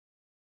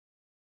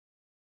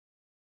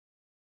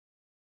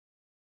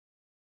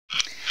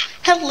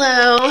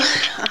Hello,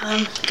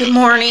 good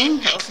morning.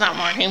 Well, it's not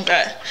morning,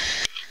 but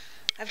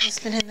I've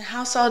just been in the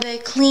house all day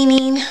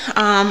cleaning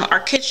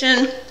our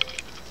kitchen,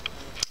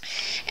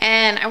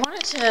 and I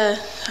wanted to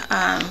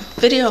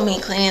video me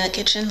cleaning the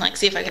kitchen, like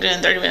see if I could do it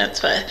in 30 minutes,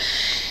 but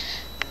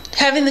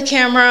having the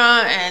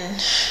camera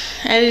and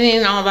editing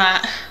and all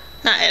that,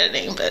 not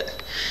editing,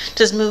 but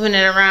just moving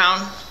it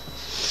around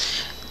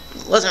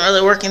wasn't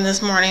really working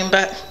this morning.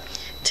 But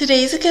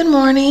today's a good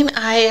morning.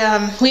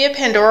 We have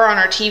Pandora on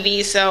our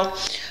TV, so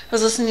I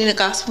was listening to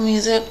gospel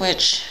music,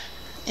 which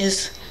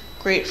is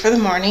great for the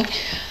morning.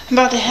 I'm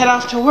about to head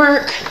off to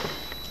work,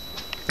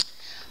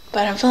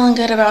 but I'm feeling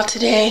good about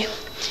today,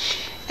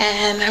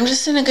 and I'm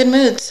just in a good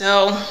mood.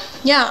 So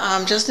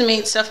yeah, Justin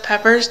made stuffed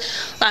peppers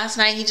last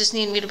night. He just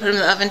needed me to put them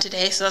in the oven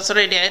today, so that's what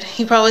I did.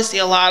 You probably see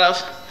a lot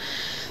of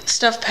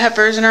stuffed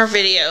peppers in our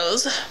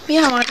videos. But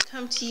yeah, I wanted to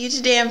come to you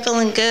today. I'm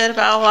feeling good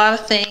about a lot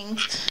of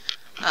things.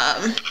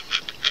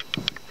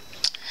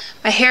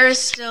 My hair is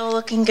still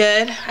looking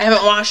good. I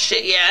haven't washed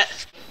it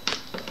yet.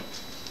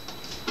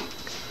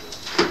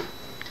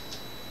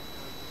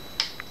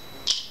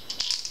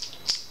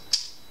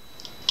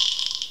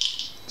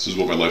 This is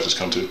what my life has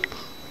come to.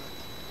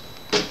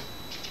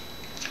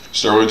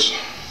 Steroids.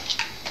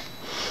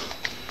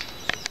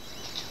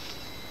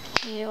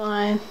 You ain't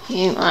lying. You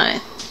ain't lying.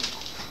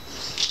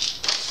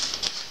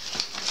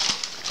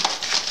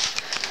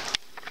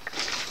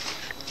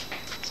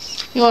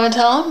 You want to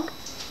tell him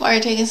why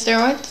you're taking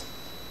steroids?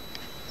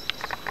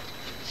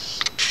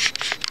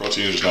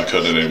 Protein is not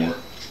cutting it anymore.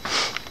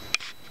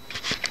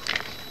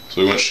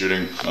 So we went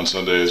shooting on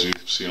Sunday, as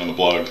you've seen on the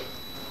blog,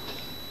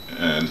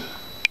 and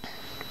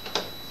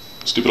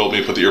stupid old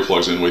me put the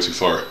earplugs in way too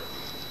far.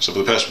 So for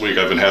the past week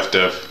I've been half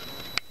deaf,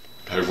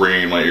 I have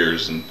ringing in my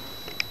ears, and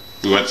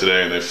we went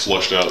today and they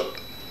flushed out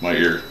my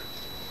ear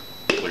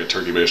like a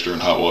turkey baster in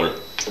hot water,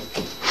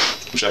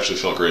 which actually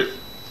felt great.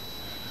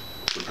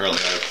 But apparently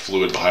I have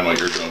fluid behind my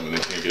eardrum and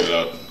they can't get it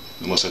out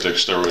unless I take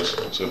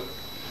steroids. So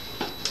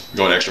I'm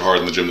going extra hard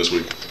in the gym this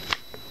week.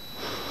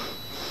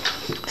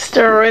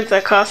 Steroids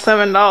that cost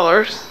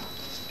 $7.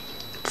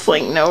 It's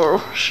like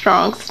no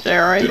strong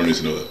steroids. They don't need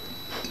to know that.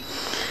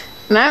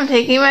 And I'm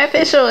taking my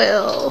fish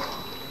oil.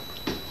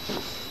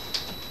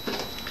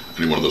 I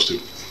need one of those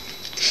too.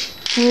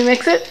 Can you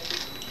mix it?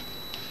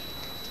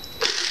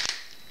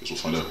 Guess we'll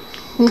find out.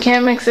 You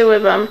can't mix it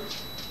with I'm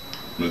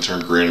gonna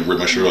turn green and rip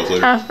my shirt off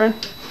later. aspirin.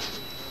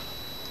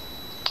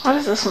 Why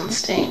does this one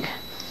stink?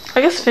 I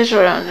guess fish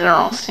oil in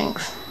general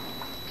stinks.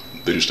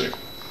 They do stink.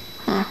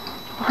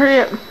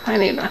 Hurry up. I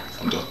need one.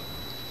 I'm done.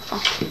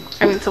 Oh,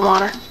 I need some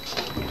water.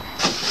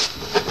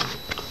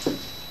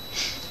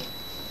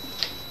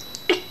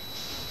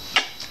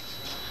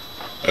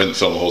 I hadn't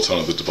felt a whole ton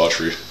of the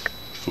debauchery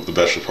of the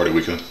bachelor party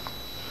weekend.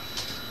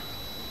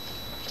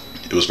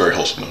 It was very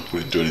wholesome though. We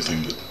didn't do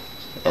anything that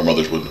our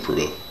mothers wouldn't approve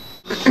of.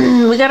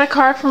 We got a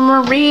card from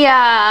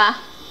Maria.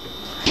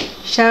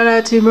 Shout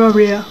out to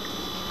Maria.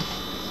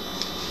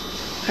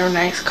 They're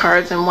nice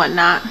cards and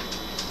whatnot.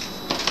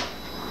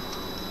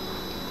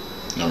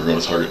 Now we're going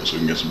to Target so we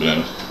can get some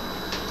bananas.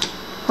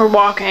 We're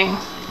walking.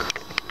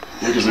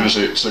 Yeah, because we just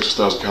ate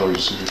 6,000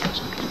 calories of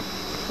sushi.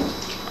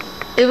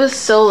 It was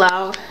so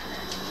loud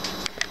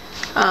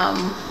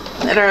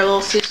at our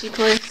little sushi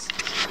place.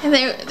 And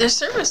their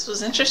service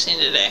was interesting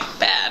today.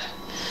 Bad.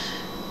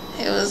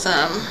 It was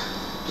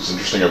Is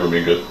interesting ever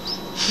being good?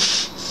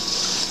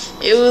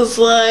 it was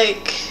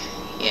like,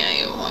 yeah,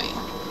 you point.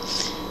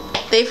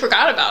 They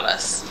forgot about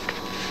us.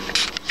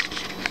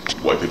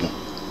 White people.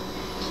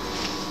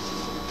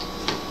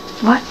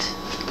 What?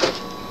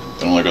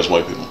 They don't like us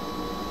white people.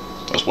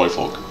 Us white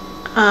folk.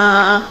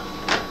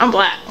 I'm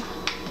black.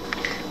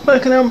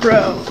 Look, and I'm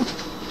brown.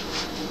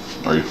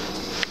 Are you?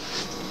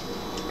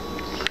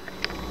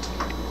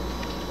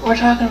 We're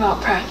talking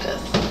about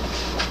practice.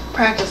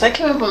 Practice. I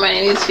came up with my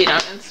newsfeed on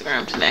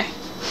Instagram today.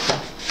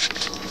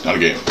 Not a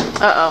game.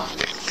 Uh-oh.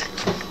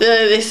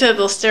 They said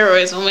those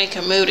steroids will make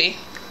him moody.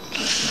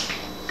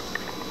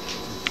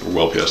 We're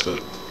well past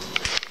that.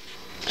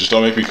 Just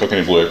don't make me cook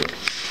any blue apron.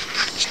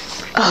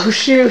 Oh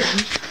shoot.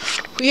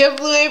 We have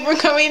Blue Apron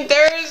coming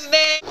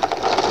Thursday.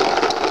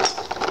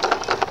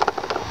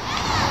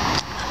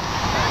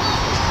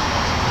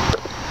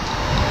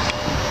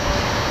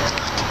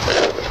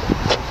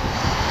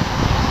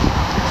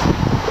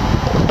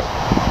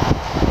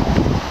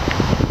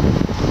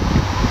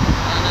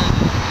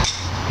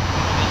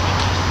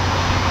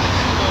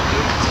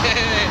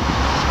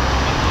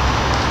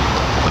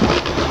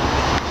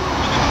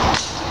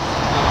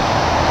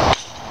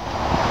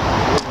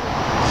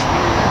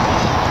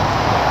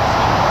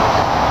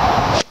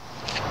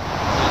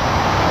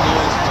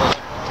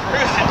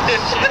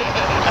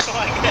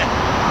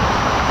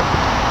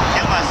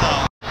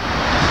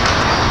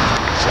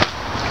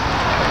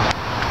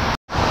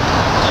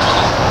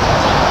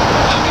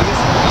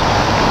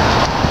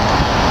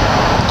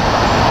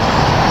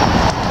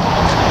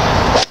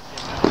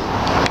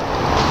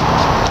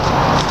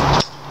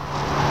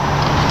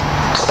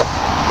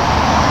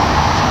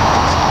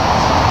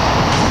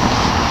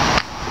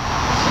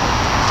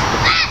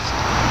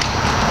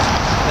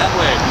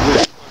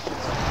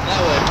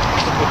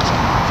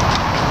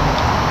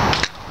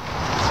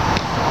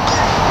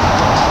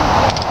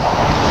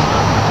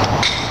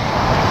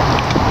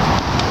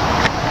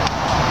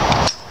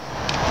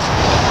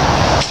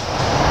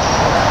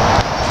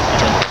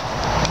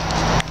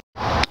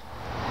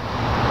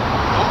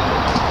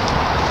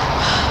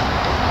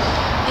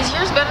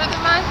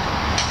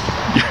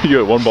 you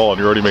at one ball and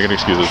you're already making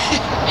excuses.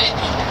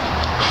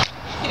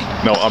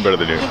 No, I'm better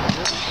than you.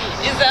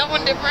 Is that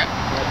one different?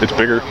 It's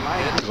bigger,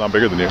 because I'm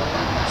bigger than you.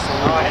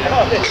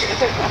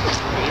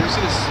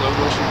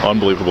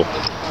 Unbelievable.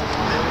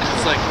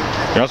 It's like,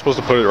 You're not supposed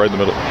to put it right in the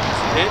middle.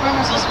 Where am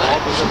I supposed to put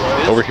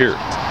it? Over here.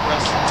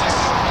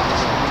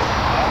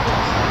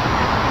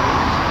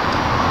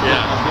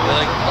 yeah,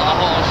 like,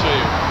 I'll show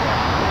you.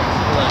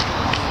 Like,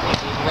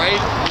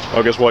 right.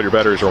 Oh, guess what? Your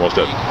batteries are almost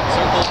dead.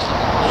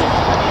 Circle.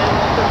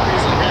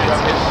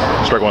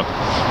 Strike one.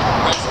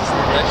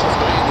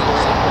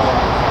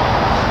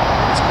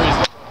 It's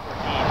crazy.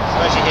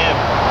 Especially him.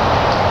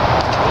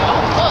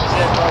 Close.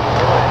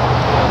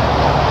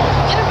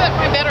 Get him at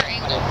my better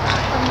angle.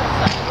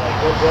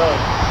 Good job.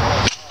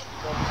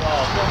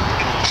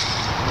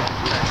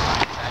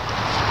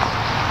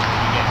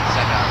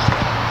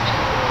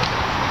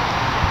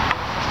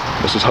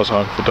 This is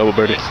Hassan for double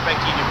birdie. I expect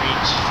you to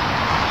reach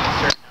a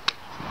certain number.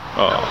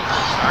 Oh.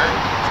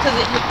 Because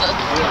it hit the...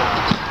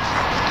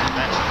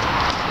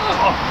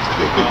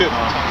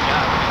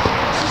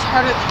 This is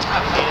harder than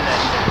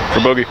that.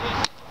 For bogey.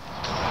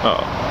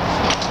 Oh.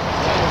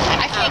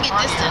 I can't get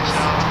distance.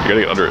 You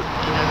gotta get under it.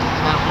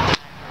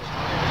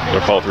 You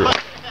gotta follow through.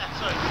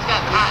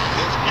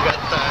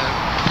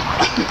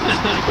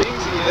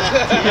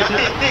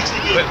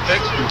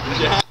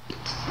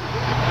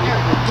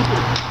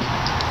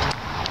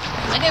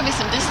 I gotta be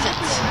some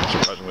distance.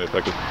 Surprisingly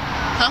effective.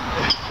 Huh?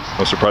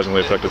 That's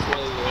surprisingly effective.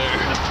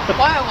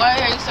 Why? Why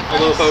are you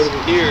surprised? Although if I would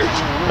have been here,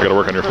 I gotta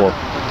work on your form.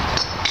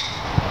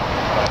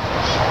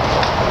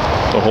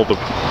 Don't hold the...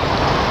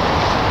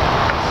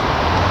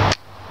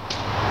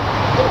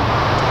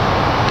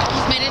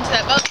 He's made into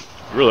that boat.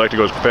 You really like to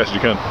go as fast as you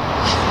can.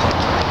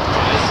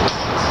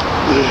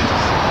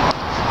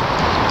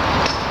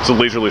 It's a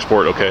leisurely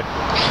sport, okay?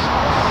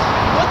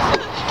 What's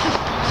the...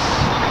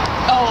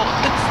 Oh,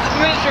 it's the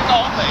miniature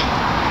golfing.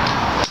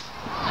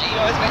 You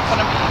always make fun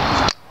of me.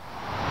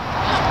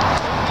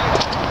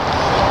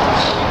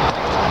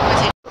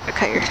 I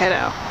cut your head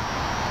out.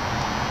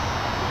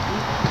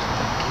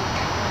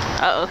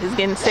 Uh oh, he's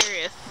getting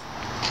serious.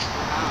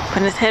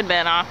 Putting his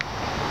headband on.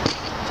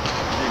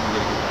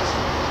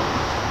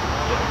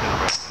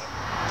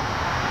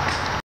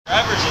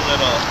 Driver's a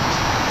little.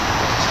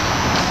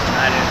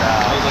 I did.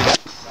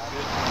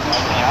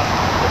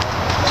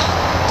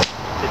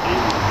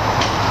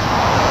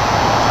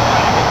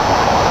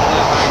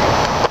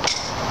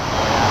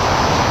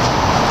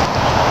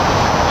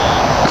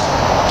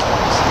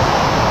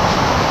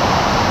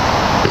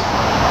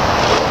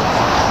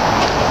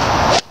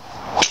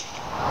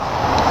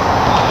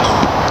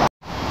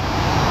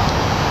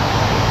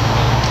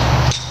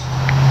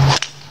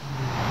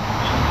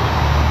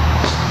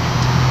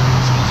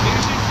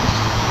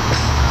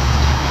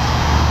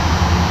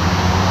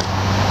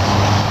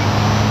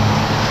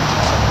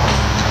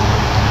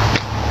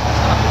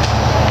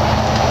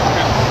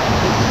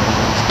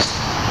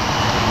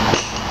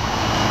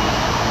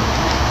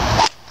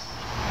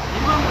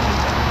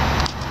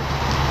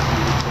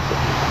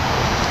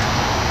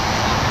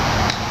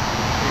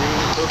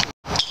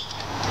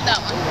 That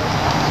one.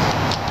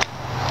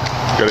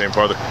 Gotta aim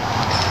farther.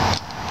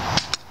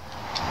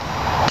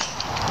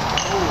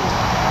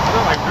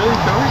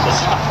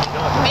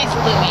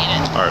 Basically made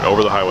it. Alright,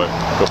 over the highway.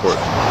 Go for it.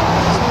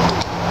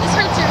 This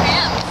hurts your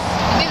hands.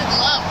 You need a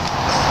glove.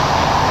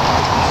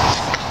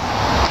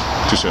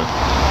 Too soon.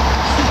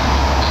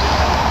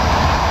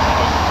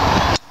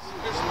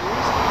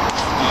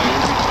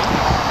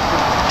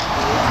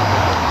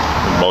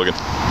 Mulligan.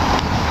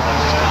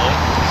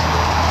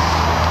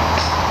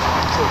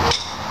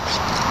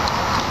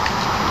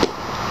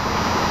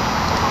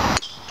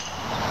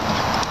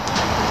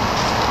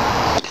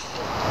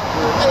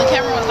 When the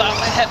camera was off,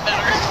 I had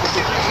better.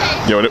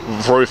 You know,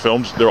 before we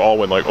filmed, they all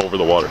went like over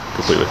the water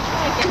completely. I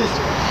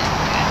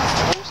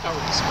always start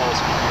with the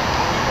smallest one.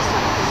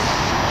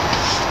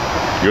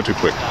 You go too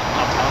quick. I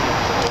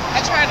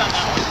tried on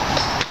that one.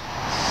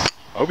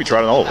 I hope you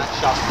tried on all of them.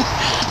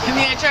 I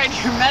mean, I tried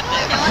your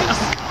method.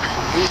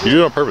 You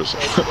do it on purpose.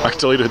 I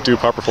tell you to do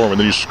proper form and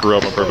then you screw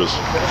up on purpose.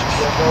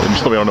 And you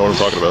tell me I don't know what I'm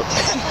talking about.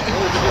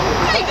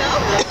 There you go.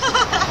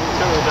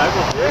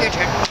 Your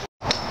turn.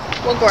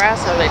 What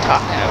grass are they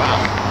talking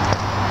about?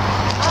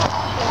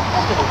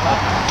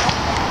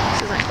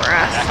 This isn't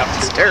grass,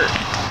 it's dirt.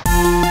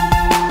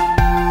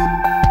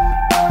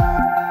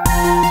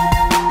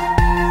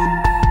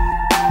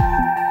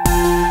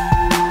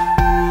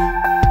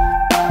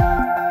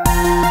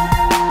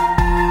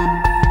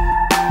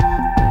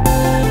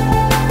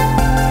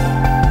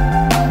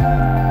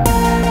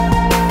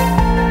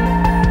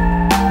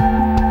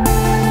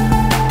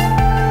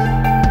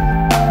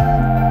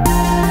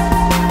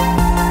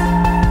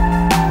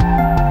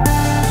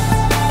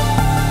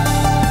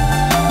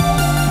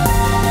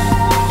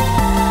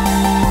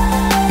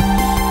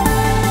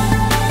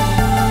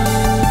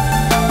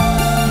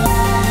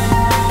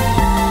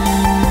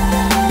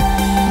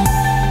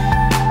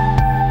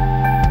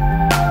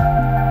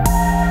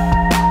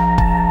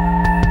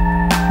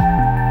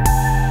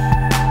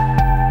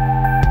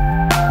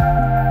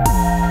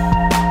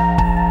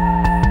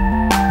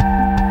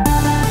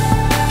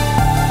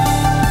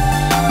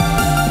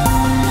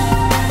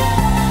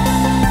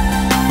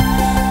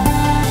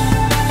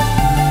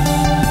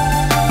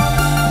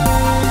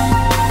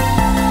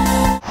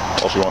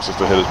 wants us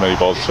to hit as many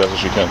balls as fast as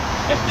she can.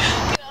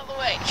 Get out of the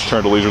way. She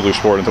turned a leisurely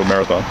sport into a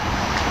marathon.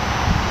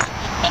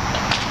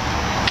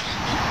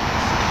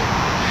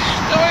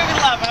 Don't make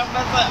me laugh, I'll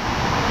mess up.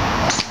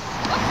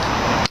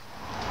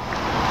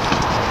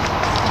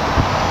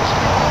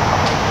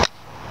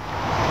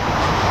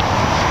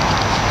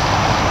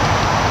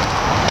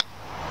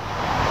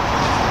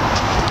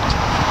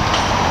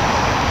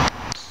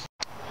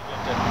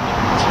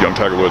 Young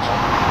Tiger Woods.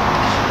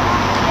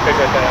 Pick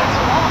right that answer.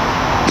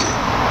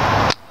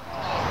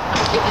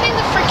 Keep hitting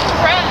the freaking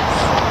grass.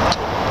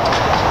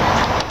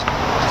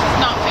 This is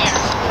not fair.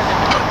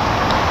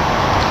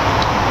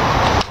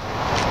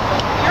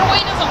 Your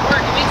way doesn't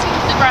work. It makes me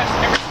hit the grass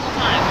every single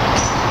time.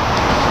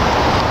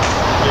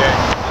 Yeah.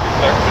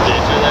 Clear for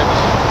danger there.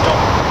 No.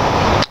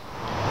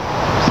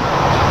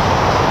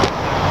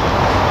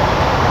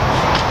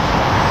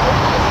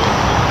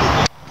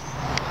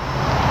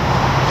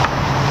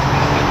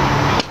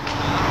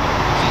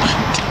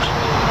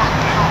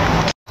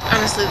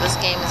 Honestly, this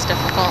game is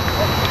difficult.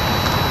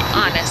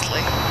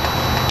 Honestly. I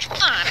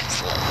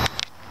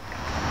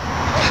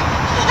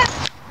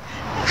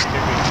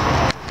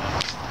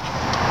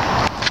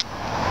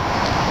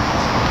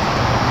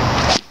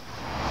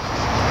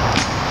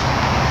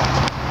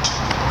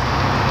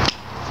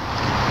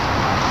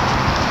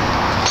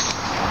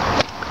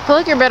feel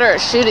like you're better at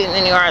shooting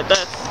than you are at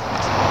this.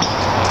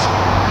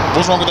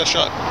 What's wrong with that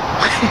shot?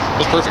 It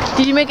was perfect.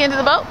 Did you make it into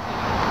the boat?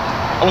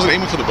 I wasn't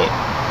aiming for the boat.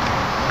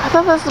 I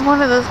thought that's the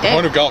point of this The game.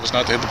 point of golf is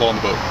not to hit the ball in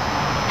the boat.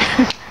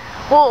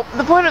 Well,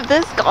 the point of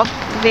this golf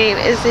game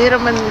is to hit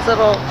them in these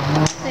little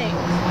things.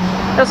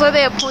 That's why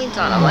they have points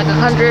on them. Like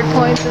 100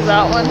 points is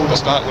that one.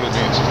 That's not what it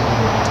means.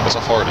 That's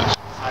how far it is.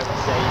 I would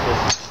say you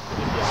just.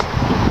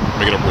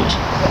 Making up rules.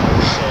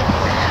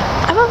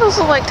 I thought this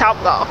was like Top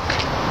Golf.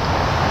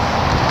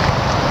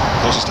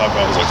 Closest Top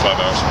Golf is like 5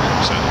 hours from here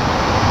in San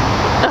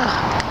Diego. Ugh.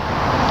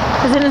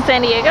 Is it in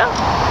San Diego?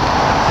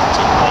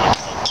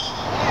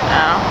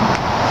 No.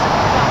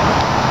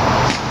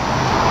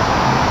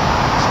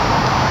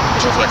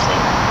 There's no flex though.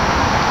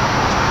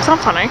 It's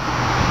not funny.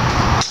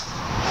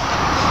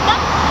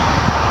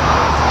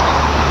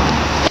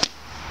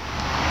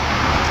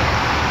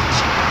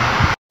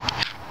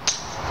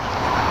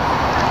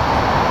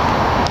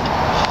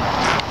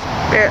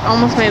 It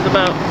almost made the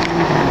boat.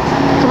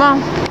 Come on.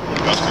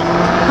 Dustin.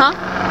 Huh?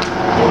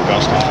 More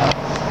Dustin.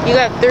 You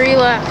got 3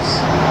 left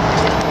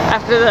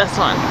after this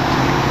one.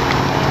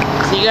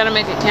 So you gotta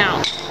make it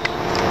count.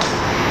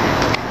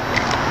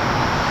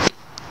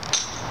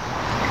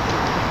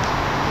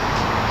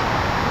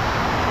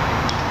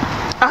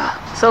 Ah,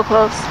 so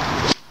close.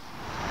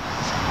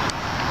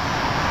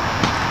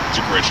 It's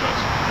a great shot.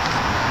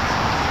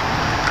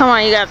 Come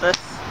on, you got this.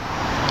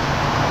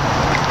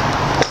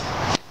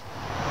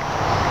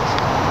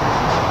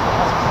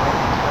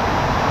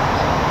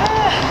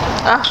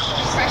 Ah.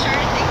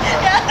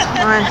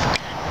 Come on.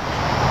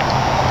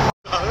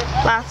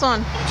 Last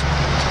one.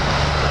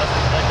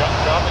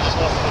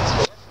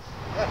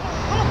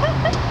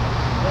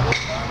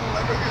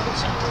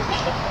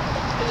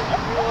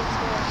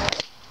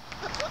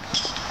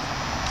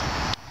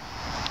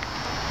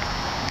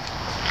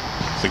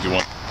 I think you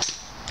won.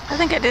 I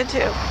think I did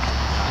too.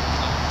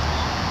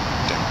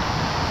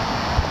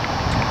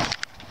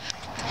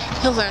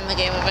 He'll learn the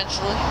game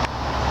eventually.